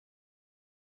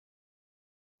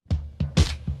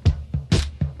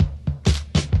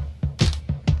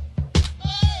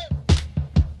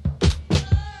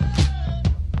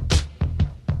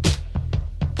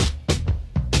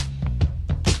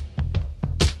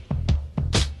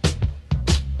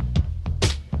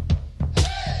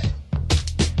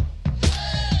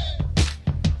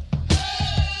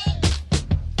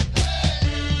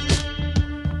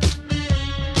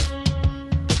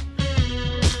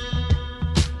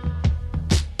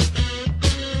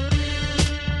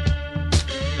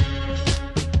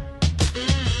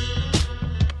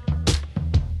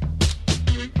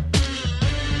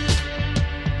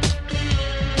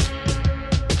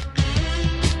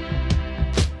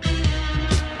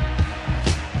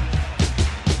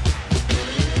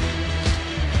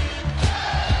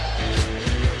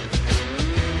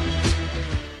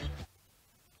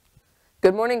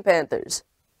Good morning, Panthers.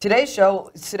 Today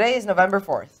is November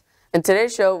 4th. In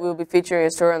today's show, we will be featuring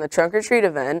a story on the Trunk or Treat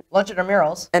event, Lunch at our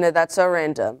Murals, and a That's So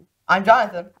Random. I'm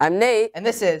Jonathan. I'm Nate. And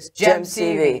this is GEMS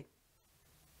TV.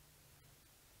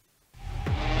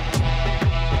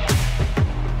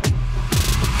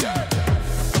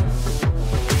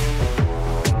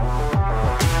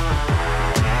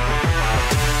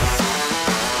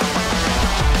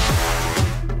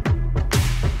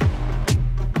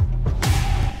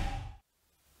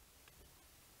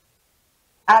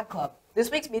 Ag Club. This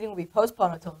week's meeting will be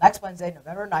postponed until next Wednesday,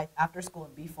 November 9th, after school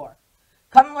in B4.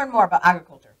 Come and learn more about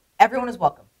agriculture. Everyone is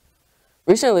welcome.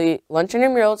 Recently, Lunch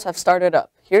and Murals have started up.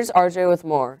 Here's RJ with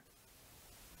more.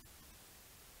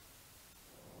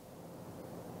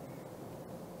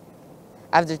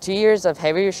 After 2 years of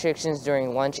heavy restrictions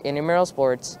during lunch and intramural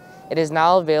sports, it is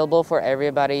now available for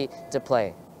everybody to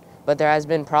play. But there has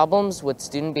been problems with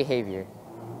student behavior.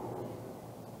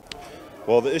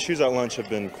 Well, the issues at lunch have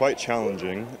been quite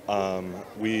challenging.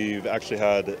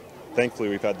 Thankfully,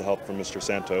 we've had the help from Mr.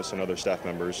 Santos and other staff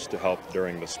members to help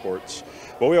during the sports.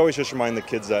 But we always just remind the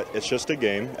kids that it's just a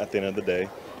game at the end of the day.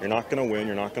 You're not going to win,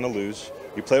 you're not going to lose.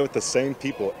 You play with the same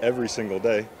people every single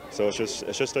day, so it's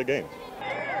just a game.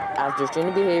 After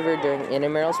student behavior during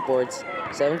intramural sports,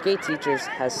 7th grade teachers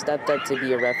have stepped up to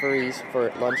be referees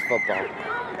for lunch football.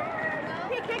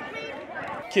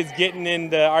 Kids getting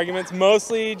into arguments,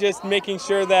 mostly just making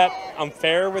sure that I'm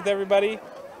fair with everybody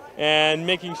and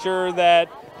making sure that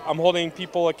I'm holding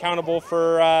people accountable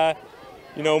for,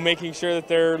 making sure that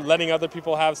they're letting other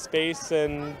people have space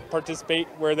and participate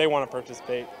where they want to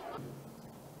participate.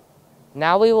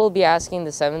 Now we will be asking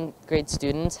the 7th grade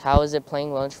students, how is it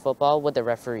playing lunch football with a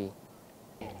referee?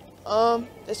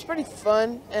 It's pretty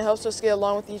fun and helps us get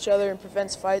along with each other and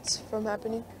prevents fights from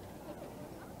happening.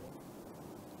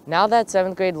 Now that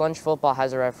 7th grade lunch football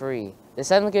has a referee, the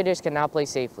 7th graders can now play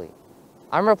safely.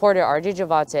 I'm reporter RJ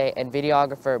Javate and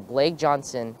videographer Blake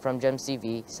Johnson from GEMS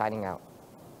TV signing out.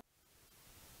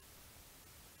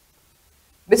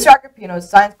 Mr. Agrippino's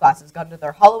science classes got into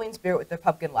their Halloween spirit with their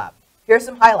pumpkin lab. Here are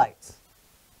some highlights.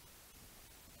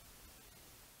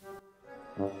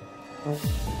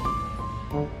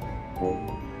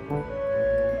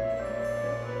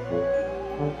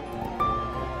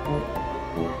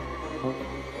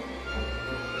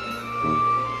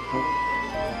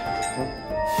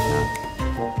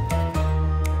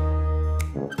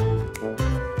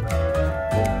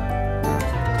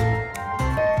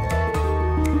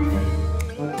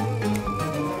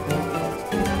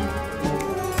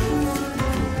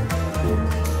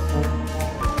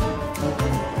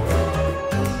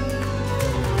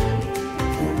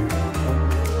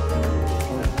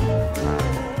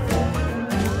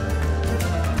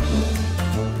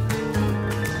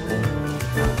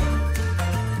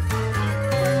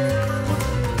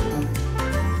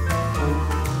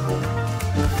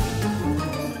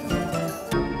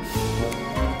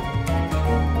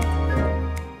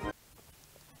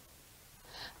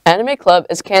 Anime Club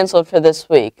is canceled for this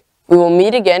week. We will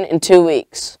meet again in 2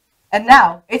 weeks. And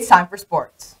now, it's time for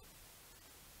sports.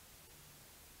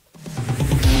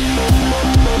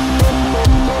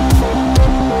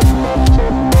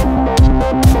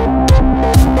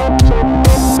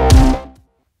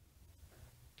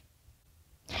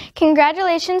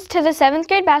 Congratulations to the 7th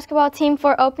grade basketball team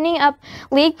for opening up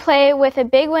league play with a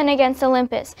big win against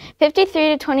Olympus,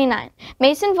 53-29.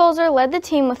 Mason Volzer led the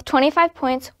team with 25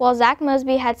 points, while Zach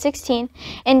Mosby had 16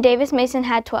 and Davis Mason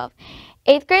had 12.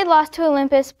 8th grade lost to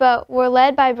Olympus, but were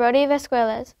led by Brody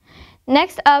Vasquez.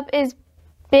 Next up is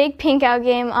Big Pink Out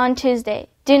game on Tuesday.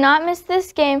 Do not miss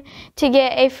this game to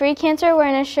get a free cancer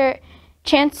awareness shirt,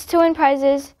 chance to win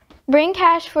prizes, bring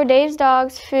cash for Dave's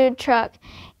Dogs food truck,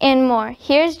 and more.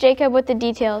 Here's Jacob with the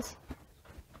details.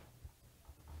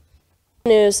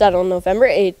 News that on November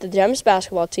 8th, the GEMS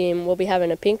basketball team will be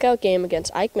having a pink out game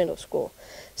against Ike Middle School,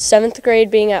 7th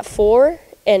grade being at 4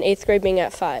 and 8th grade being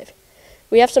at 5.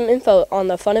 We have some info on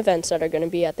the fun events that are going to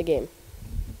be at the game.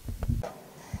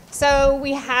 So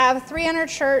we have 300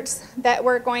 shirts that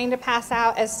we're going to pass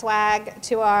out as swag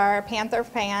to our Panther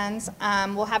fans.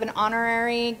 We'll have an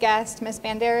honorary guest, Miss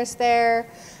Banderas, there.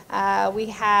 We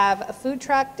have a food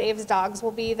truck, Dave's Dogs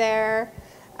will be there.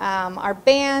 Our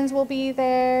bands will be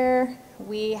there.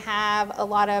 We have a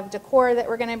lot of decor that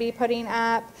we're going to be putting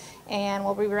up, and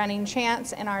we'll be running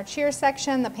chants in our cheer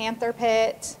section, the Panther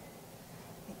Pit.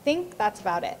 I think that's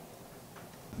about it.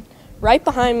 Right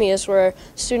behind me is where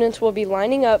students will be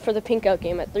lining up for the pink out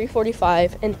game at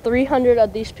 3:45, and 300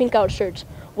 of these pink out shirts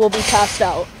will be passed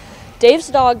out. Dave's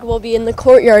Dog will be in the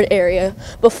courtyard area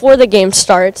before the game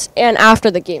starts and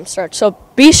after the game starts, so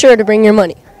be sure to bring your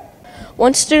money.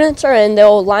 Once students are in,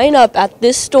 they'll line up at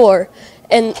this store,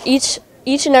 and each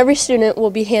and every student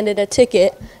will be handed a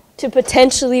ticket to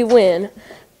potentially win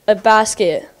a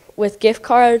basket with gift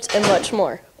cards and much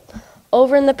more.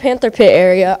 Over in the Panther Pit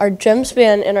area, our Gems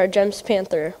Band and our Gems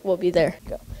Panther will be there.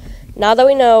 Now that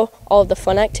we know all of the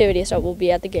fun activities that will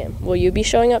be at the game, will you be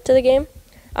showing up to the game?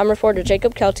 I'm reporter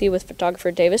Jacob Kelty with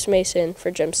photographer Davis Mason for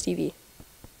Gems TV.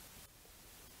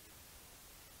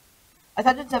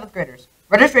 Attention 7th graders.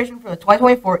 Registration for the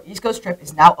 2024 East Coast trip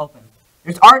is now open.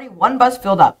 There's already one bus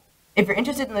filled up. If you're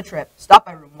interested in the trip, stop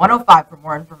by room 105 for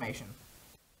more information.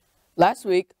 Last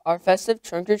week, our festive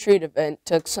trunk-or-treat event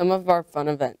took some of our fun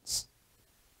events.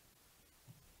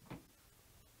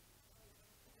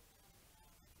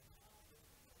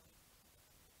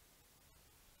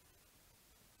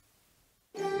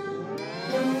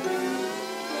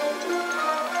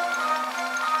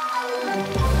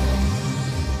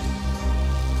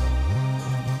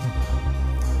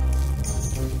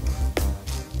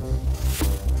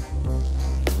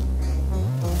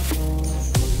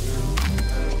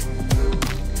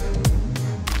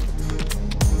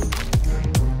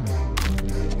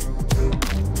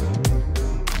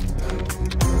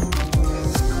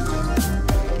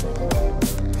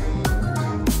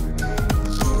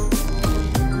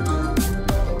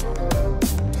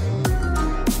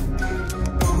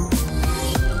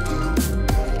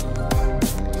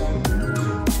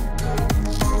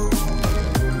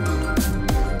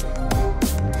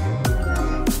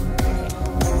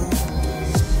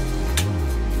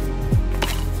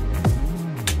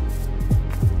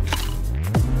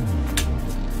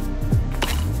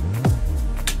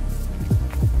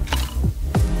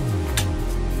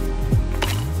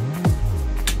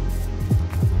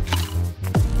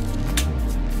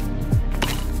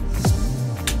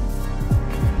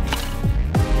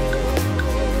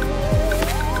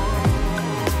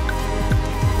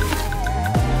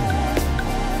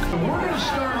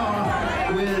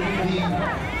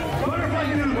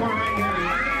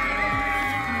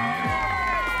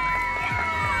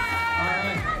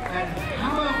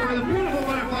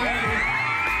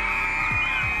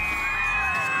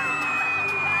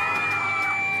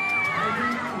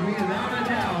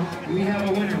 We have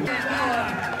a winner.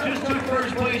 Just took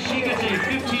first place. She gets a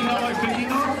 $15 Starbucks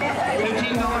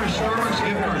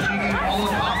gift card. She can get all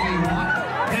the coffee you want.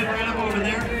 Head right up over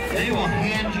there. They will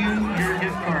hand you your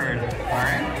gift card. All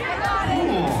right?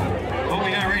 Cool. What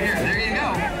we got right here. There you go.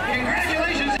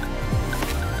 Congratulations.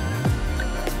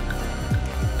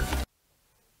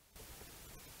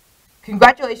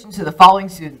 Congratulations to the following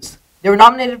students. They were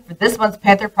nominated for this month's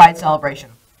Panther Pride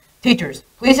celebration. Teachers,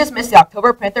 please dismiss the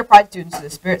October Panther Pride students to the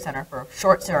Spirit Center for a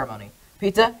short ceremony.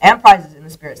 Pizza and prizes in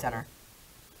the Spirit Center.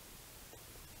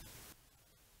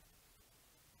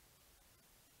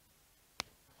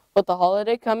 With the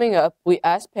holiday coming up, we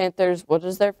asked Panthers what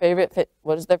is their favorite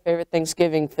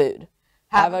Thanksgiving food.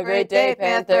 Have a great day,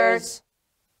 Panthers.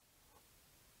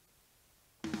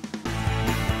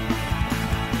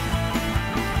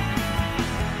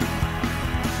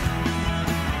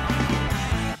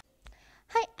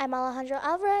 Hi, I'm Alejandro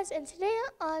Alvarez, and today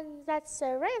on That's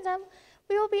So Random,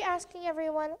 we will be asking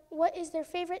everyone what is their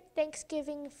favorite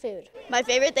Thanksgiving food. My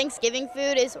favorite Thanksgiving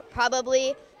food is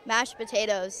probably mashed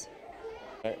potatoes.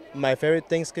 My favorite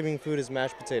Thanksgiving food is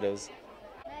mashed potatoes.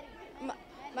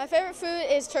 My favorite food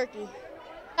is turkey.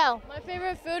 Oh. My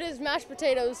favorite food is mashed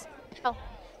potatoes. Oh.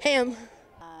 Ham.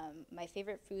 My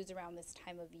favorite foods around this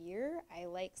time of year, I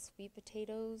like sweet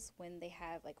potatoes when they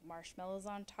have like marshmallows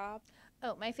on top.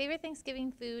 Oh, my favorite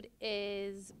Thanksgiving food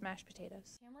is mashed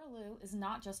potatoes. Tamarillo is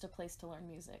not just a place to learn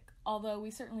music, although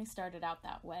we certainly started out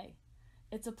that way.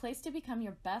 It's a place to become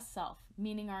your best self,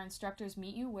 meaning our instructors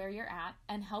meet you where you're at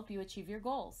and help you achieve your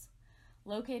goals.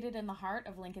 Located in the heart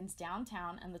of Lincoln's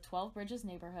downtown and the 12 Bridges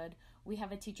neighborhood, we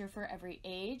have a teacher for every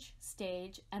age,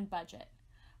 stage, and budget.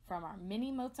 From our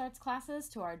mini Mozart's classes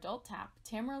to our adult tap,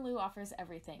 Tamarillo offers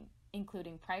everything,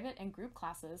 including private and group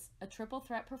classes, a triple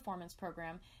threat performance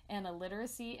program, and a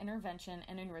literacy intervention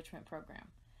and enrichment program.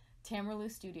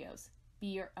 Tamarillo Studios, be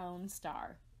your own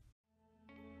star.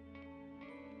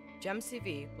 Gems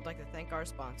TV would like to thank our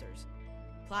sponsors: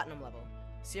 Platinum Level,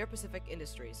 Sierra Pacific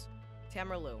Industries,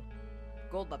 Tamarillo;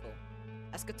 Gold Level,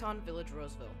 Eschaton Village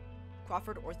Roseville,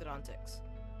 Crawford Orthodontics,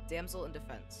 Damsel in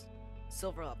Defense;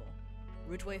 Silver Level,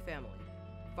 Ridgeway Family,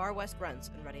 Far West Rents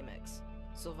and Ready Mix,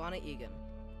 Sylvana Egan,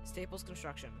 Staples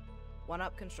Construction, One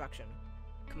Up Construction,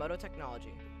 Komodo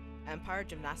Technology, Empire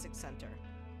Gymnastics Center,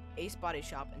 Ace Body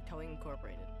Shop and Towing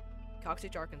Incorporated, Cox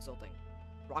HR Consulting,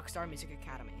 Rockstar Music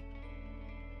Academy.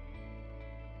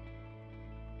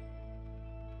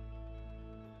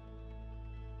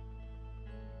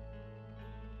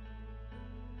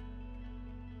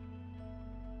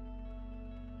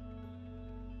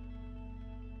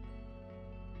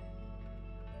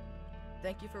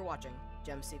 Thank you for watching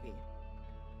GEMS TV.